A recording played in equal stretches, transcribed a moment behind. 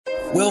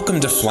Welcome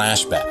to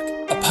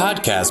Flashback, a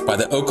podcast by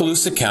the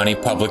Okaloosa County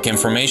Public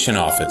Information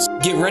Office.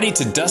 Get ready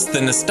to dust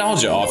the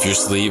nostalgia off your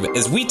sleeve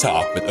as we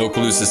talk with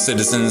Okaloosa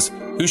citizens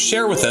who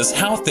share with us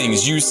how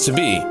things used to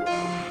be.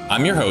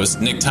 I'm your host,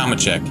 Nick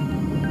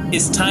Tomachek.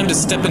 It's time to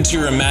step into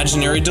your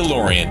imaginary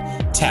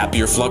DeLorean, tap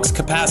your flux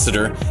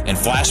capacitor, and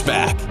flash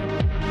back.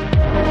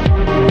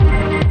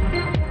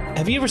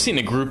 Have you ever seen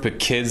a group of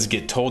kids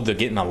get told to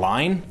get in a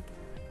line?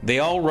 They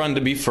all run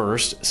to be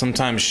first,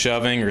 sometimes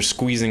shoving or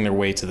squeezing their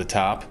way to the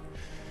top.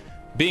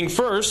 Being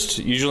first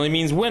usually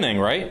means winning,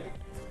 right?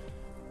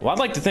 Well, I'd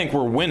like to think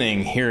we're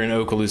winning here in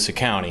Okaloosa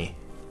County.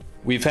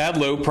 We've had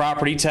low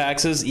property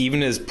taxes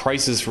even as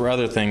prices for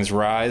other things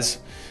rise.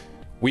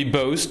 We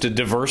boast a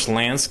diverse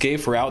landscape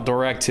for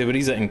outdoor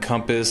activities that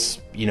encompass,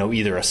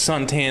 either a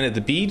suntan at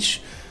the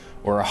beach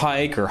or a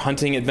hike or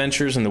hunting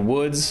adventures in the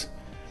woods.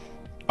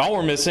 All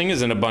we're missing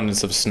is an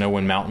abundance of snow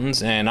and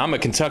mountains, and I'm a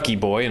Kentucky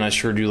boy and I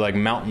sure do like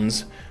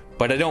mountains,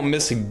 but I don't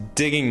miss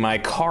digging my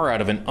car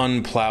out of an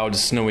unplowed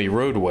snowy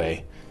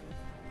roadway.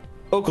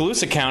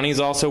 Okaloosa County is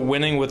also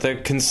winning with a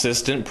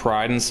consistent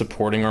pride in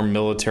supporting our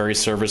military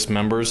service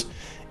members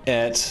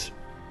at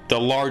the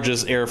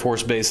largest Air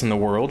Force base in the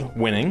world,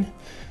 winning.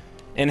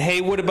 And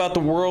hey, what about the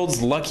world's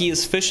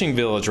luckiest fishing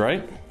village,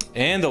 right?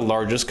 And the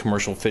largest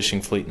commercial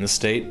fishing fleet in the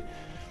state.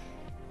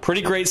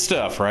 Pretty great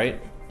stuff, right?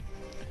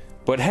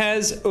 But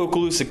has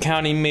Okaloosa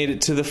County made it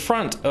to the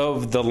front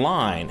of the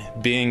line,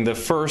 being the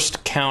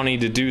first county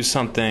to do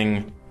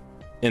something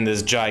in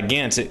this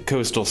gigantic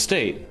coastal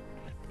state?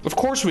 Of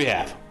course we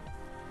have.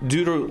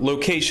 Due to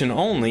location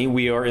only,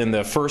 we are in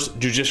the 1st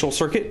Judicial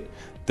Circuit,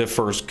 the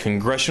 1st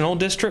Congressional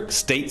District,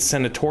 State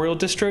Senatorial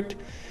District,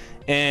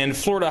 and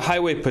Florida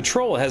Highway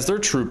Patrol has their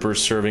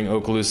troopers serving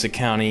Okaloosa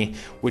County,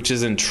 which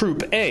is in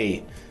Troop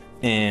A,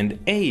 and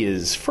A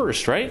is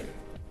first, right?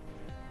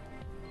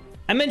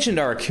 I mentioned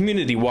our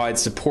community-wide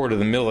support of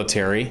the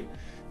military.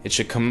 It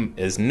should come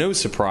as no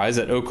surprise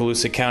that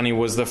Okaloosa County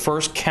was the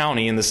first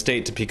county in the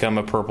state to become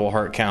a Purple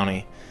Heart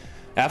County.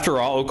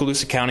 After all,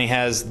 Okaloosa County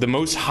has the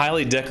most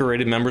highly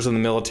decorated members of the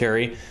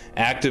military,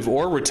 active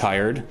or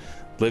retired,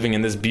 living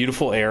in this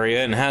beautiful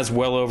area, and has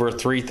well over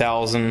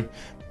 3,000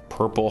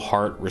 Purple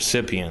Heart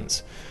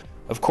recipients.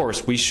 Of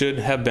course, we should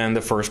have been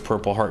the first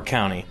Purple Heart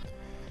County.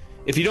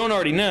 If you don't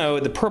already know,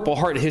 the Purple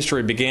Heart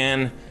history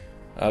began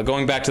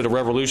going back to the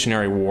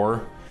Revolutionary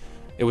War.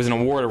 It was an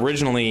award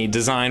originally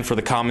designed for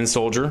the common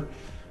soldier.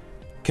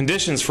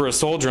 Conditions for a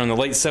soldier in the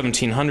late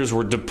 1700s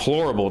were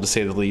deplorable, to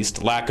say the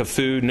least. Lack of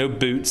food, no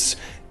boots,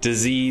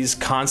 disease,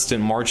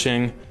 constant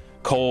marching,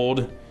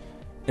 cold.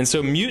 And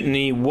so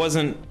mutiny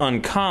wasn't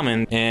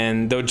uncommon,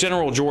 and though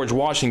General George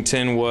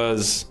Washington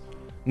was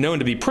known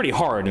to be pretty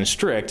hard and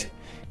strict,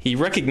 he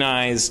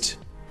recognized,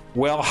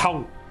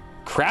 how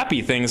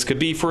crappy things could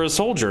be for a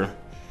soldier.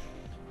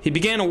 He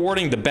began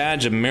awarding the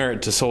Badge of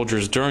Merit to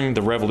soldiers during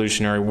the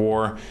Revolutionary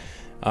War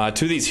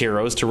to these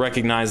heroes to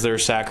recognize their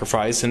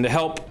sacrifice and to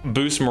help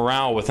boost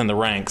morale within the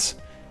ranks.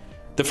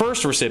 The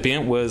first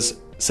recipient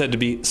was said to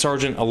be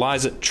Sergeant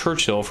Eliza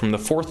Churchill from the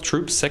 4th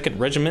Troop, 2nd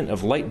Regiment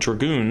of Light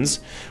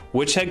Dragoons,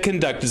 which had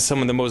conducted some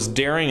of the most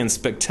daring and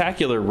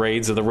spectacular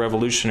raids of the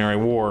Revolutionary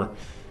War.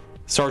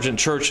 Sergeant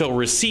Churchill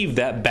received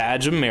that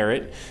Badge of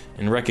Merit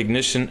in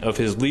recognition of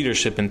his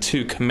leadership in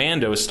 2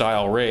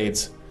 commando-style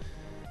raids.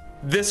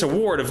 This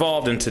award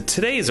evolved into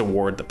today's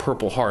award, the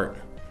Purple Heart.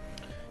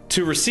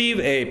 To receive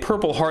a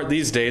Purple Heart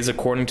these days,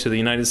 according to the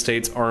United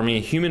States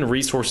Army Human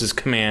Resources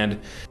Command,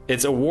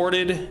 it's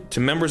awarded to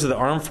members of the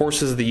Armed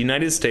Forces of the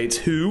United States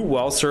who,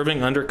 while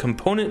serving under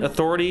component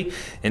authority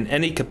in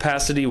any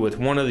capacity with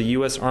one of the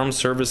U.S. Armed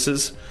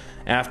Services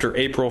after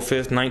April 5,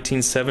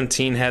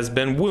 1917, has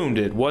been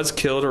wounded, was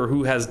killed, or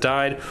who has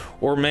died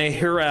or may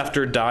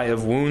hereafter die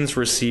of wounds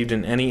received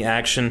in any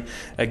action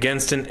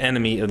against an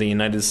enemy of the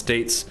United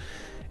States.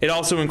 It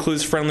also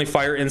includes friendly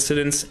fire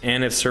incidents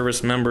and if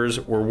service members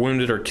were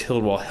wounded or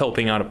killed while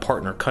helping out a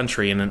partner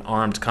country in an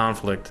armed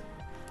conflict.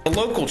 The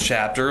local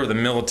chapter of the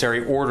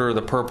Military Order of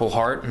the Purple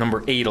Heart,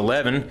 number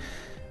 811,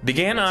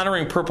 began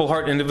honoring Purple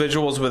Heart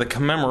individuals with a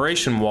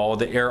commemoration wall at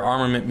the Air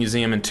Armament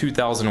Museum in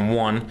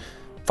 2001,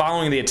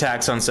 following the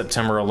attacks on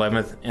September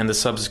 11th and the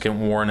subsequent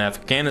war in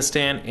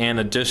Afghanistan and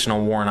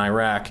additional war in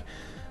Iraq.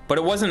 But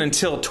it wasn't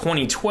until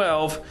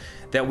 2012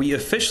 that we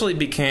officially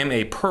became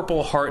a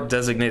Purple Heart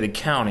designated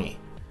county.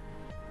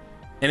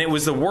 And it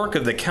was the work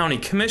of the County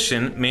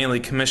Commission,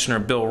 mainly Commissioner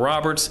Bill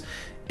Roberts,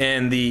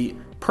 and the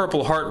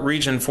Purple Heart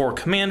Region 4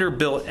 Commander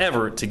Bill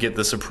Everett to get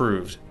this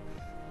approved.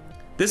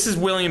 This is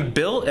William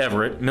Bill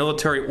Everett,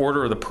 Military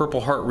Order of the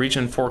Purple Heart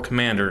Region 4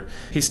 Commander.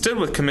 He stood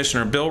with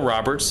Commissioner Bill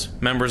Roberts,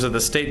 members of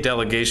the state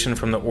delegation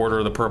from the Order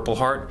of the Purple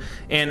Heart,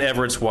 and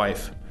Everett's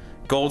wife.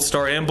 Gold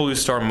Star and Blue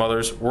Star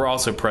mothers were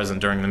also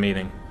present during the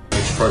meeting.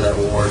 For that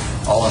award.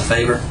 All in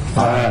favor?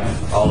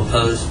 Aye. All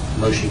opposed?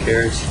 Motion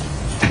carries.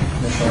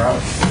 Commissioner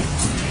Roberts.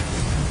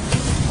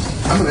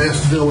 I'm going to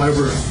ask Bill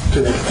Everett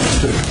to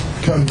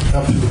come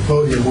up to the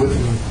podium with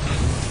me.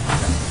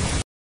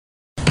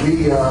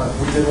 We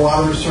did a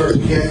lot of research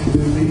in the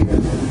community,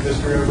 and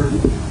Mr. Everett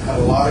had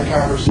a lot of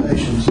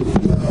conversations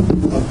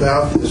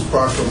about this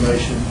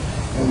proclamation,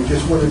 and we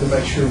just wanted to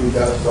make sure we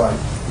got it right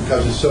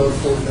because it's so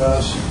important to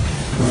us.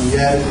 When we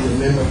added the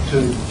amendment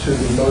to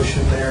the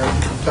motion there,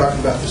 talking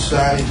about the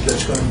signage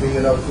that's going to be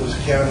in Okaloosa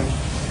County,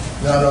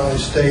 not only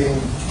stating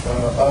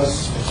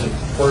us as the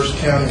first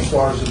county as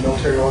far as the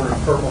military order of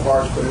Purple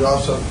Hearts, but it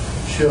also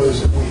shows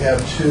that we have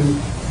 2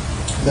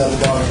 medal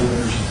honor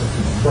winners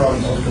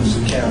from Okaloosa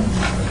County.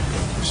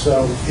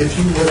 So if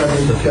you would, I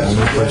mean, you've got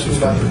some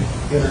questions I'd like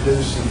to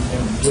introduce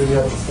and bring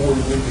up before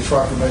you read the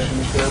proclamation,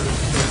 Mr. Evans.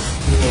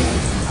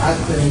 I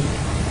think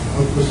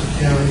Okaloosa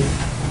County,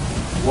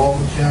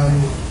 Walton County,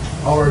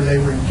 all our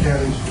neighboring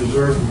counties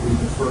deserve to be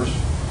the first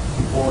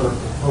order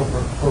of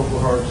Purple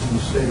Hearts in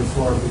the state of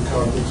Florida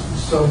because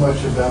it's so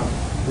much about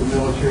the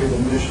military, the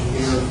mission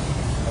here,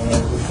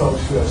 the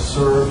folks who have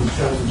served and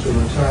chosen to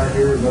retire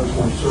here, and those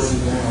who are serving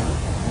now.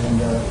 And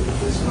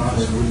it's an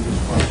honor to read this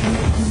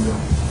proclamation.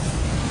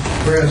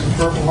 Whereas the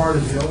Purple Heart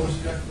is the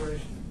oldest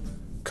declaration.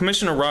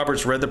 Commissioner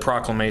Roberts read the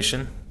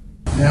proclamation.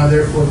 Now,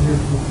 therefore, we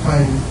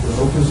proclaim the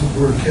Okaloosa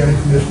Board of County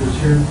Commissioners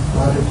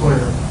hereby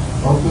declare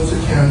Okaloosa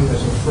County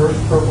as the first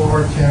Purple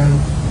Heart County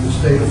in the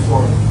state of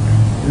Florida,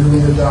 duly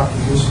adopted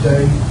this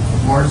day,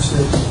 March 6,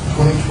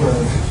 2012,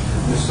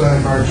 and is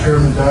signed by our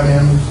Chairman, Don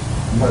Emmons,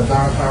 and by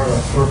Don Howard,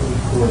 our clerk of the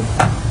court.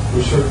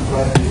 We're certainly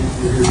glad that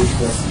you're here this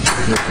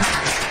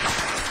day.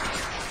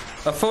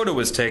 A photo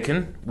was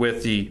taken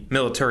with the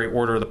Military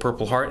Order of the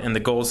Purple Heart and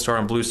the Gold Star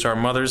and Blue Star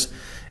mothers,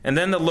 and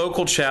then the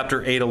local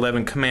Chapter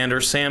 811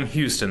 Commander, Sam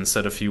Houston,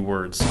 said a few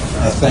words.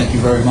 Thank you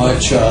very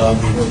much.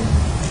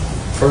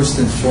 First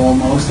and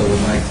foremost, I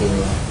would like to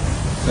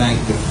thank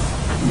the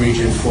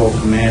Region 4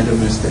 Commander,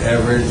 Mr.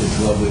 Everett, his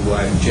lovely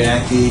wife,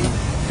 Jackie,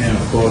 and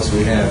of course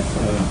we have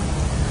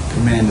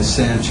Commander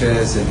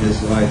Sanchez and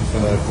his wife,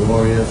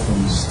 Gloria,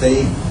 from the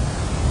state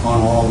on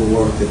all the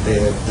work that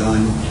they have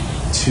done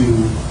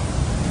to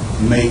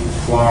make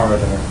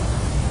Florida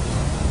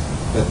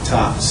the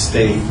top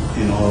state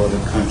in all of the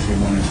country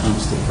when it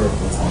comes to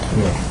Purple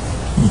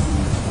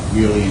Heart.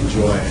 Really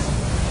enjoy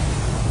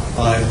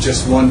it.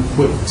 Just one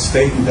quick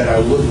statement that I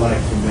would like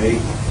to make.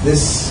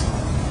 This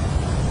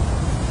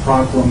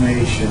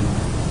proclamation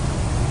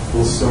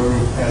will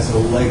serve as a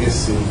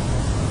legacy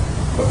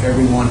for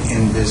everyone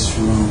in this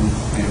room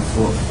and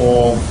for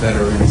all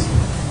veterans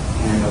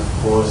and, of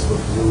course, the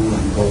Blue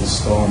and Gold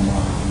Star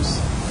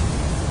moms.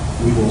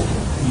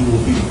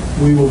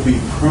 We will be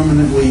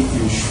permanently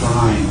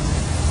enshrined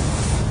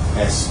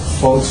as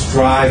folks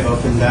drive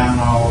up and down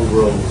our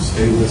roads.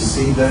 They will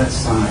see that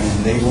sign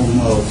and they will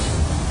know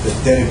the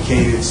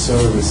dedicated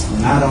service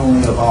not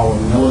only of our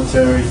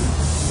military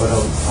but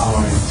of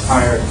our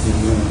entire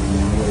community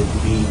and what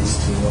it means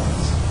to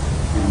us.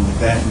 And with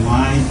that in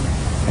mind,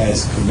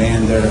 as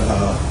Commander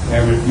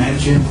Everett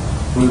mentioned,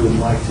 we would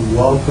like to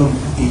welcome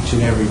each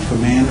and every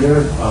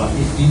commander,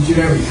 each and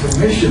every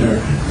commissioner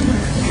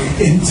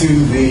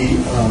into the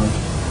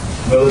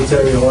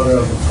Military Order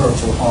of the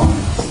Purple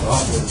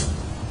Heart.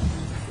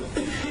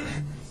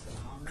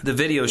 The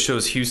video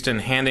shows Houston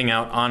handing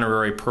out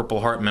honorary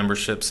Purple Heart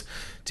memberships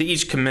to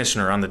each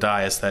commissioner on the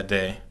dais that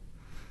day.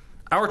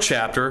 Our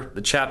chapter,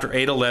 the Chapter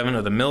 811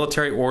 of the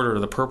Military Order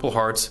of the Purple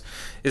Hearts,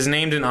 is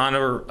named in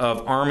honor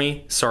of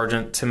Army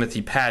Sergeant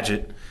Timothy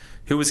Paget,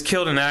 who was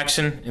killed in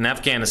action in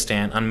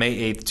Afghanistan on May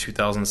 8,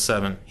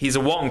 2007. He's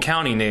a Walton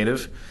County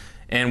native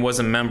and was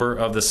a member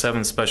of the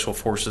 7th Special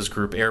Forces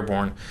Group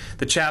Airborne.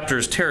 The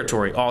chapter's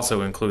territory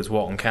also includes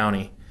Walton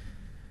County.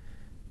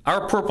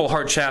 Our Purple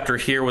Heart chapter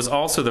here was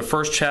also the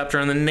first chapter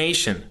in the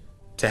nation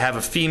to have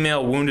a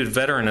female wounded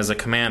veteran as a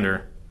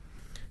commander.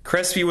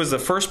 Crestview was the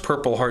first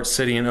Purple Heart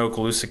city in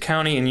Okaloosa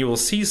County, and you will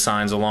see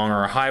signs along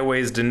our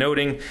highways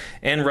denoting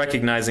and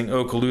recognizing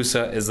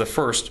Okaloosa as the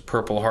first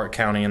Purple Heart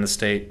county in the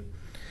state.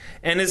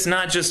 And it's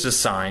not just a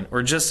sign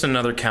or just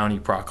another county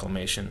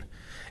proclamation.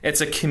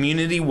 It's a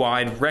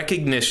community-wide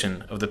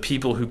recognition of the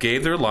people who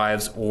gave their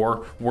lives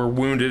or were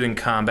wounded in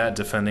combat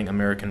defending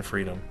American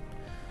freedom.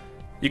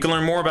 You can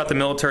learn more about the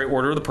Military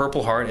Order of the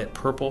Purple Heart at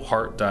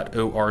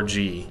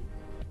purpleheart.org.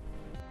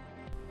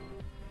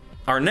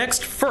 Our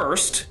next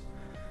first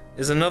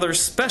is another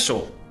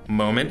special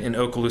moment in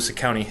Okaloosa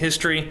County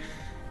history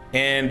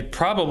and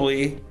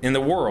probably in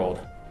the world.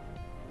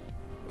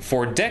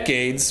 For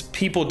decades,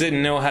 people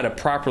didn't know how to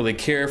properly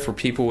care for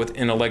people with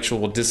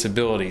intellectual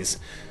disabilities.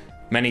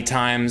 Many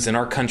times in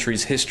our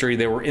country's history,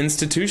 they were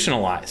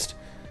institutionalized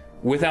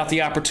without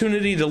the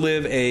opportunity to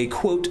live a,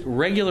 quote,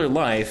 regular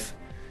life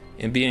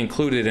and be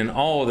included in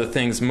all of the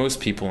things most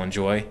people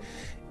enjoy.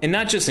 And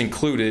not just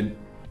included,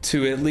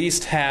 to at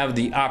least have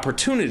the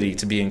opportunity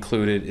to be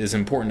included is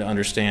important to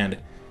understand.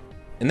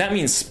 And that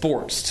means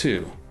sports,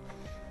 too.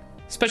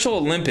 Special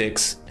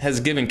Olympics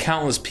has given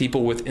countless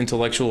people with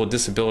intellectual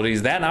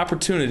disabilities that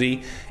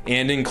opportunity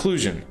and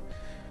inclusion.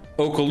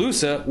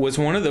 Okaloosa was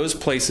one of those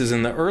places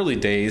in the early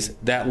days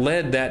that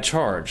led that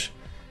charge.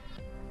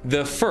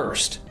 The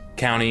first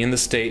county in the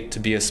state to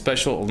be a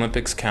Special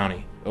Olympics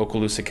county,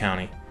 Okaloosa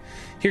County.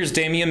 Here's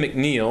Damian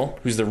McNeil,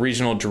 who's the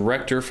regional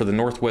director for the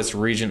Northwest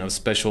region of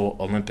Special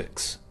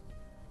Olympics.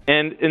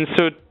 And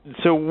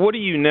so what do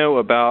you know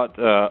about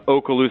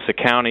Okaloosa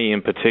County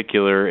in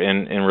particular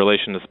in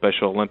relation to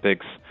Special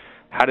Olympics?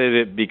 How did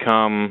it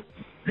become?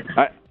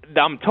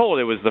 I'm told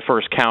it was the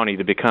first county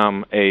to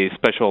become a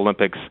Special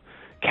Olympics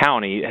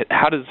county.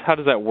 How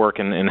does that work,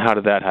 and how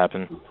did that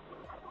happen?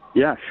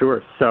 Yeah,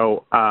 sure.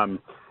 So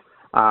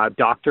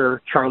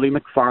Dr. Charlie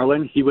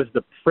McFarland, he was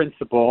the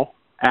principal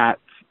at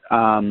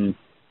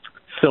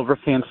Silver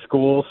Sand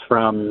Schools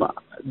from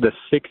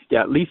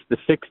at least the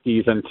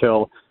 60s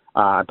until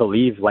I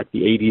believe like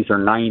the 80s or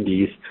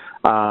 90s.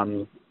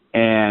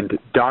 And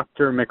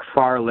Dr.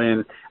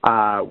 McFarland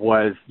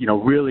was,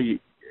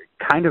 really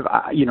kind of,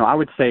 I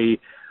would say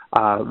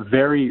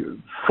very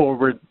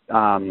forward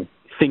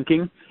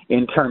thinking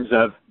in terms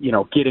of,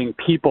 getting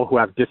people who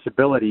have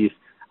disabilities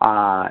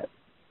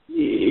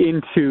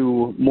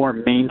into more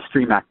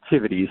mainstream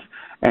activities.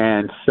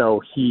 And so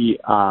he,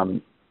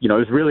 it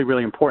was really,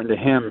 really important to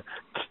him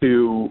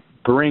to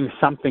bring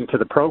something to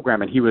the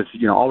program. And he was,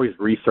 always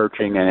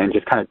researching and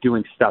just kind of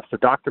doing stuff. So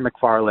Dr.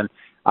 McFarland,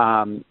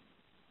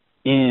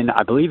 in,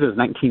 I believe it was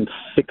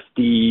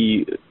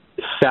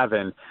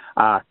 1967,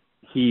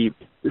 he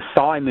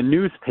saw in the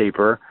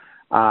newspaper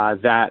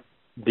that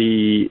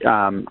the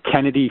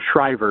Kennedy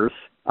Shrivers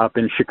up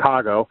in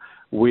Chicago,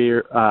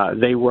 where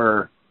they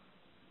were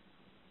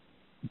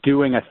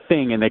doing a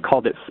thing, and they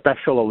called it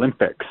Special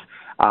Olympics.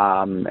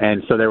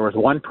 And so there was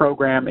one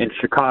program in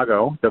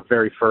Chicago, the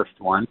very first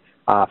one,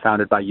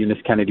 founded by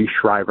Eunice Kennedy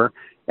Shriver.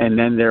 And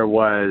then there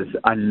was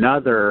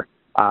another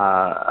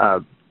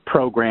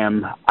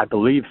program, I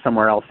believe,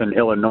 somewhere else in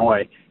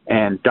Illinois.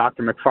 And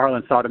Dr.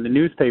 McFarland saw it in the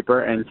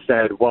newspaper and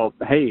said, well,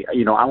 hey,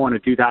 I want to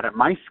do that at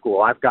my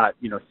school. I've got,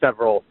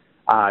 several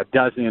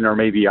dozen or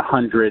maybe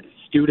 100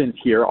 students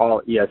here,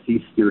 all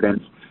ESE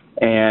students.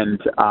 And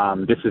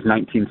this is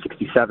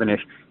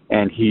 1967-ish.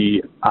 And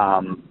he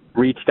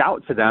reached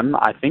out to them,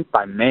 I think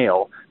by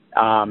mail,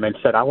 and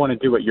said, I want to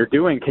do what you're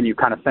doing. Can you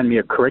kind of send me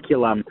a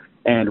curriculum,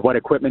 and what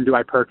equipment do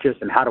I purchase,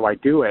 and how do I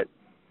do it?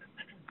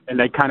 And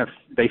they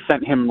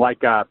sent him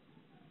like a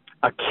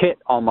kit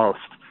almost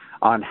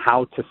on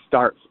how to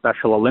start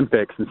Special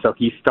Olympics. And so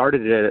he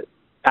started it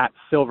at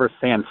Silver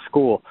Sand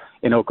School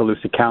in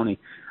Okaloosa County.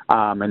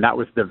 And that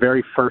was the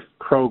very first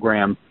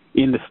program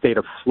in the state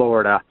of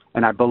Florida.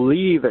 And I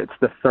believe it's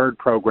the third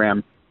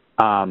program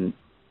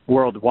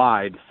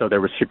worldwide. So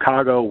there was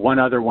Chicago, one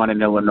other one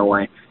in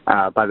Illinois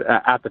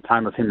at the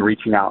time of him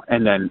reaching out,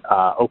 and then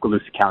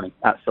Okaloosa County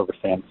at Silver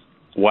Sands.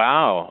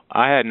 Wow,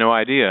 I had no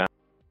idea.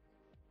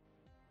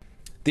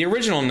 The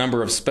original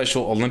number of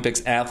Special Olympics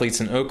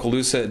athletes in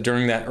Okaloosa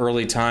during that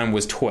early time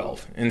was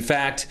 12. In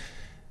fact,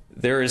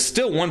 there is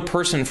still one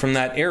person from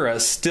that era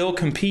still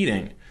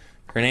competing.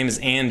 Her name is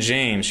Ann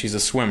James. She's a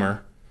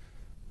swimmer.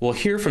 We'll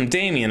hear from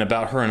Damien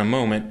about her in a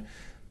moment,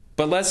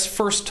 but let's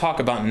first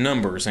talk about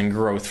numbers and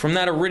growth from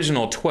that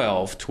original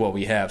 12 to what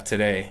we have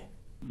today.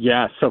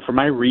 Yeah, so for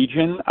my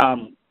region,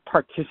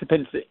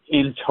 participants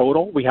in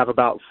total, we have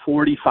about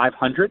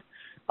 4,500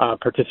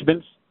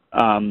 participants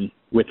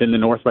within the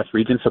Northwest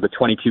region, so the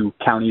 22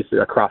 counties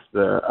across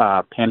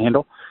the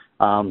Panhandle.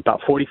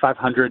 About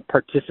 4,500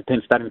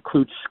 participants. That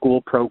includes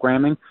school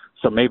programming,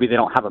 so maybe they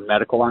don't have a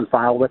medical on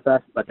file with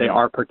us, but they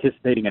are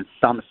participating in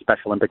some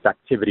Special Olympics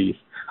activities.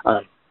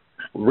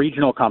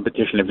 Regional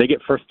competition, if they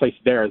get first place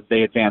there,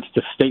 they advance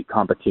to state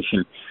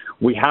competition.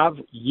 We have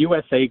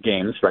USA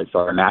Games, right, so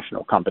our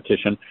national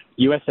competition.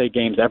 USA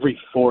Games every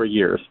 4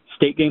 years.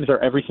 State Games are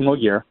every single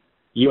year.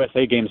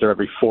 USA Games are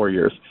every 4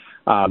 years.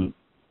 And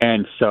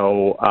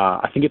so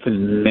I think it's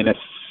in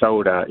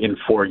Minnesota in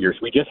 4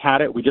 years. We just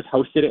had it. We just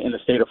hosted it in the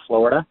state of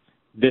Florida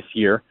this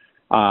year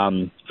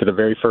for the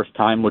very first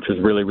time, which was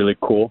really, really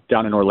cool,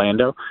 down in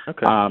Orlando.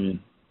 Okay.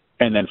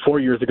 And then 4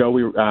 years ago,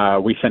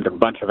 we sent a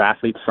bunch of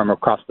athletes from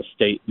across the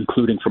state,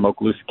 including from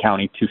Okaloosa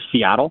County, to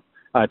Seattle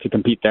to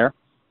compete there.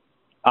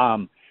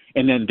 And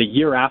then the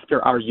year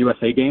after our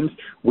USA Games,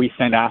 we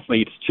sent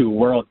athletes to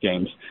World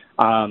Games.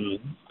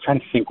 Trying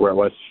to think where it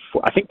was.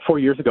 I think 4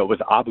 years ago it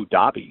was Abu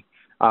Dhabi.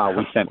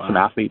 We sent some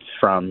athletes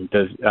from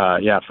the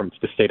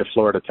state of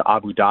Florida to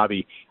Abu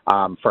Dhabi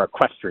for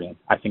equestrian.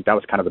 I think that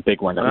was kind of the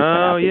big one that we sent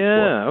athletes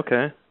for.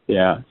 Okay.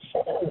 Yeah.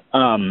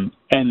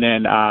 And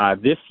then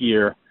this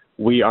year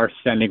we are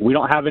sending. We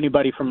don't have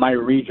anybody from my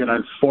region,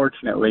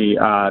 unfortunately,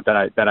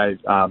 that I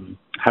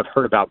have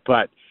heard about,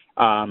 but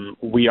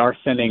we are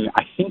sending.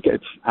 I think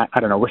it's I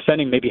don't know. We're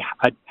sending maybe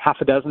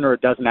half a dozen or a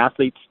dozen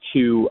athletes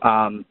to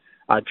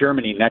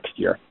Germany next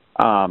year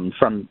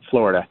from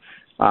Florida.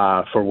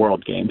 For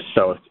World Games.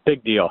 So it's a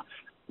big deal.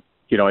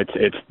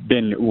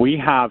 We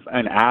have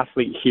an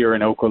athlete here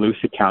in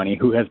Okaloosa County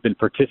who has been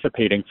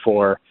participating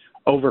for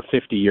over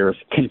 50 years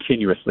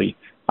continuously.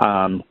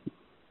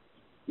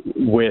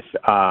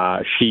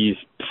 She's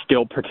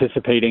still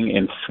participating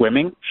in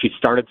swimming. She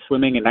started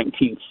swimming in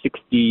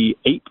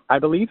 1968, I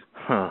believe,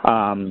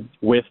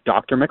 with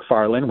Dr.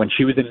 McFarland when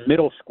she was in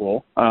middle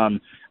school. I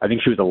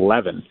think she was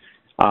 11.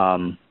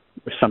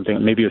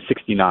 Something, maybe it was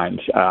 69,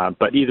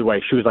 but either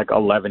way, she was like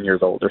 11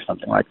 years old or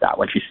something like that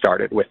when she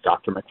started with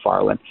Dr.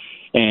 McFarland.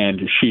 and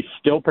she's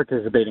still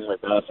participating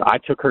with us. I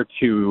took her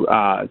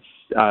to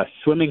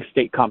swimming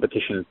state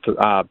competition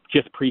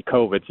just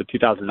pre-COVID, so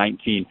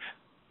 2019,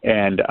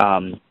 and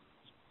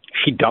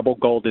she double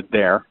golded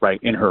there, right,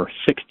 in her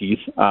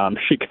 60s.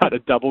 She got a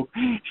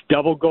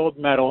double gold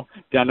medal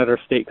down at our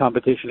state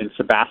competition in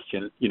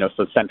Sebastian,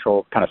 so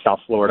central kind of South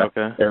Florida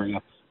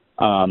area.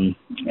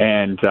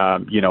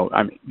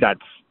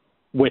 That's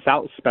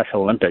without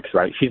Special Olympics,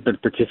 right? She's been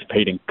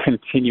participating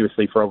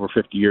continuously for over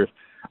 50 years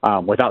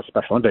without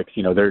Special Olympics.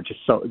 There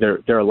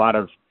are a lot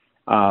of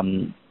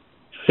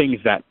things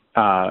that,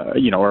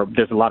 or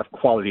there's a lot of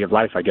quality of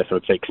life, I guess I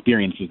would say,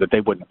 experiences that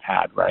they wouldn't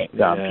have had, right?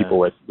 People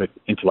with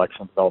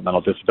intellectual and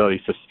developmental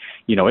disabilities, just,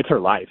 it's her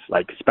life.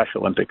 Like,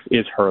 Special Olympics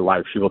is her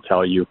life. She will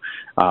tell you.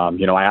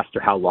 I asked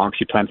her how long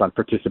she plans on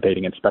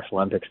participating in Special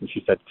Olympics, and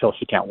she said till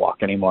she can't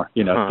walk anymore,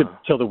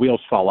 till the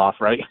wheels fall off,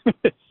 right?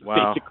 That's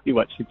basically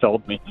what she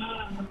told me.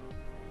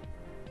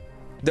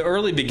 The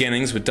early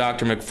beginnings with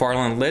Dr.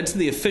 McFarland led to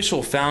the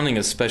official founding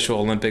of Special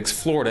Olympics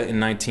Florida in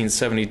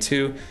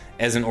 1972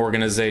 as an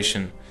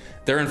organization.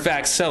 They're in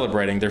fact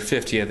celebrating their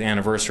 50th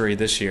anniversary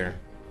this year.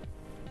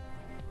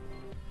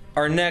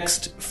 Our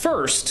next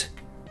first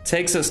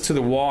takes us to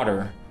the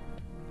water.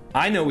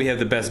 I know we have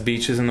the best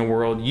beaches in the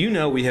world. You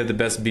know we have the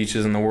best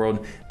beaches in the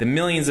world. The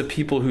millions of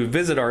people who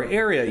visit our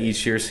area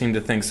each year seem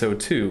to think so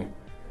too.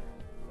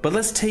 But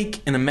let's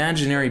take an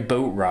imaginary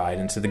boat ride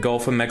into the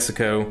Gulf of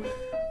Mexico,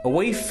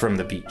 away from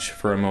the beach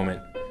for a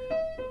moment.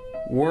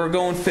 We're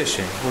going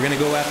fishing. We're going to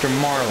go after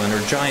marlin or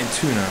giant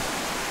tuna.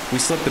 We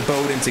slip the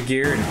boat into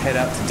gear and head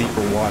out to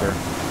deeper water.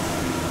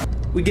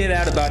 We get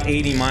out about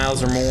 80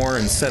 miles or more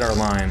and set our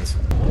lines.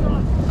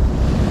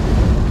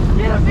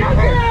 Yes!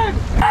 Yes!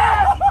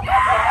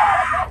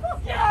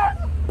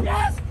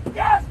 Yes!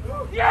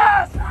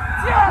 Yes!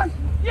 Yes!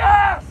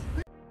 Yes!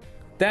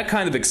 That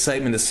kind of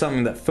excitement is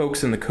something that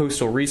folks in the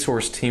Coastal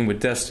Resource Team with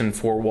Destin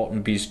Fort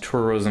Walton Beach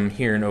Tourism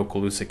here in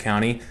Okaloosa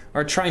County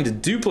are trying to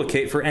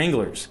duplicate for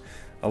anglers,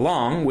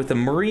 along with a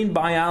marine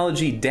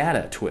biology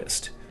data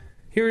twist.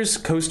 Here's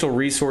Coastal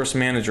Resource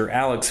Manager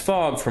Alex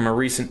Fogg from a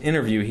recent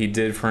interview he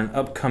did for an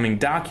upcoming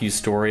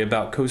docu-story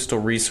about coastal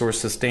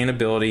resource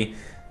sustainability,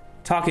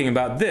 talking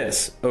about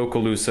this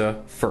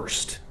Okaloosa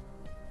first.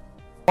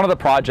 One of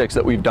the projects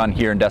that we've done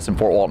here in Destin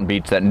Fort Walton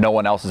Beach that no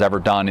one else has ever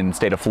done in the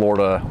state of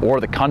Florida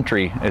or the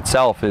country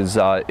itself is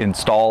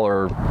install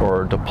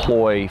or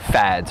deploy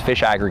FADs,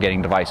 fish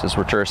aggregating devices,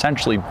 which are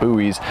essentially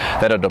buoys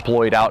that are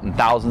deployed out in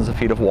thousands of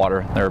feet of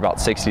water. They're about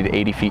 60 to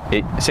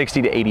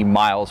 80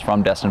 miles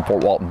from Destin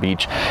Fort Walton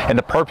Beach, and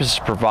the purpose is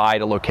to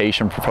provide a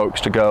location for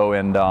folks to go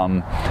and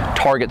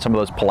target some of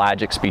those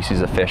pelagic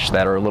species of fish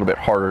that are a little bit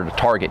harder to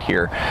target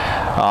here.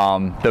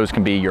 Those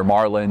can be your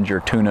marlins,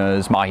 your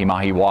tunas,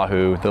 mahi-mahi,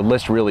 wahoo. The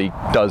list really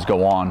does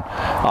go on,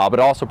 but it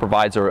also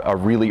provides a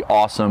really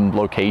awesome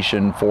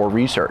location for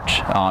research.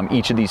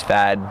 Each of these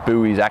FAD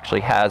buoys actually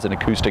has an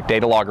acoustic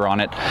data logger on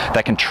it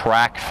that can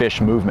track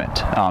fish movement.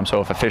 So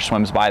if a fish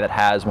swims by that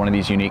has one of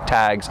these unique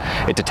tags,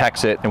 it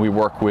detects it, and we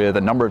work with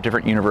a number of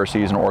different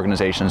universities and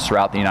organizations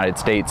throughout the United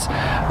States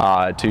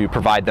to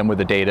provide them with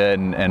the data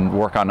and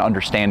work on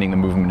understanding the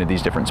movement of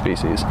these different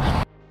species.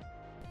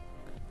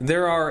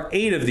 There are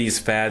 8 of these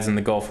FADs in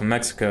the Gulf of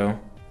Mexico.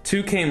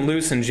 2 came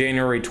loose in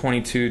January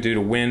 22 due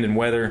to wind and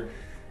weather,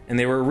 and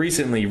they were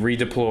recently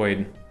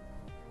redeployed.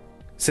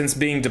 Since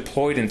being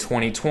deployed in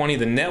 2020,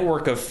 the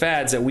network of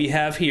FADs that we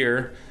have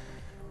here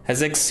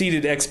has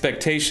exceeded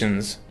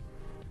expectations.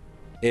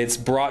 It's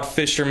brought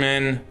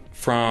fishermen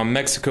from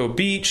Mexico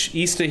Beach,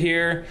 east of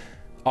here,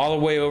 all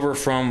the way over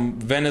from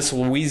Venice,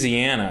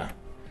 Louisiana.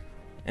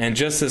 And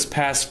just this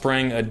past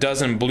spring, a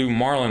dozen blue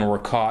marlin were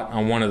caught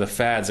on one of the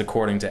FADs,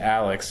 according to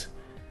Alex.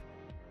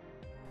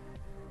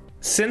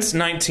 Since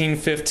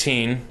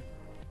 1915,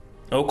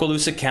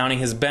 Okaloosa County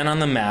has been on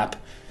the map,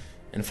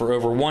 and for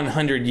over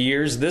 100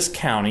 years, this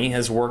county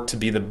has worked to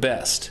be the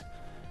best.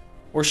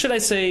 Or should I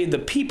say, the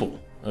people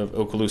of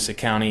Okaloosa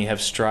County have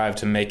strived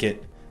to make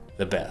it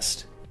the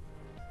best.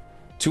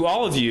 To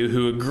all of you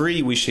who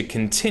agree we should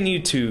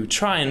continue to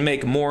try and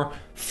make more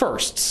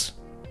firsts,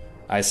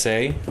 I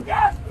say,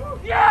 yes!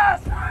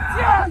 Yes!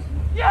 Yes!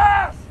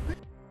 Yes!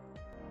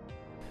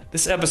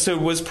 This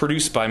episode was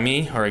produced by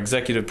me. Our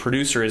executive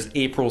producer is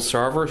April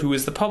Sarver, who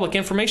is the Public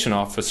Information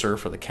Officer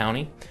for the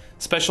county.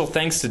 Special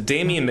thanks to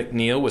Damian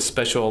McNeil with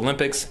Special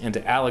Olympics and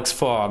to Alex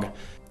Fogg.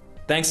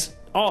 Thanks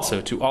also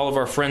to all of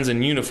our friends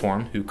in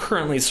uniform who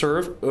currently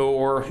serve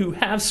or who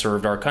have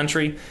served our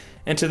country,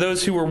 and to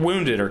those who were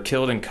wounded or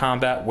killed in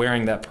combat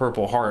wearing that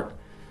Purple Heart.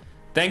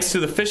 Thanks to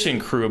the fishing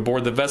crew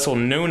aboard the vessel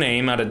No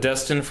Name out of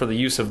Destin for the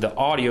use of the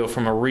audio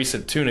from a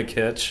recent tuna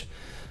catch.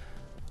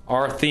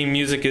 Our theme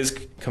music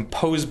is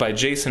composed by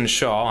Jason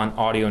Shaw on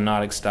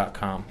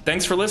audionautics.com.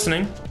 Thanks for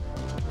listening.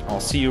 I'll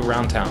see you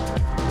around town.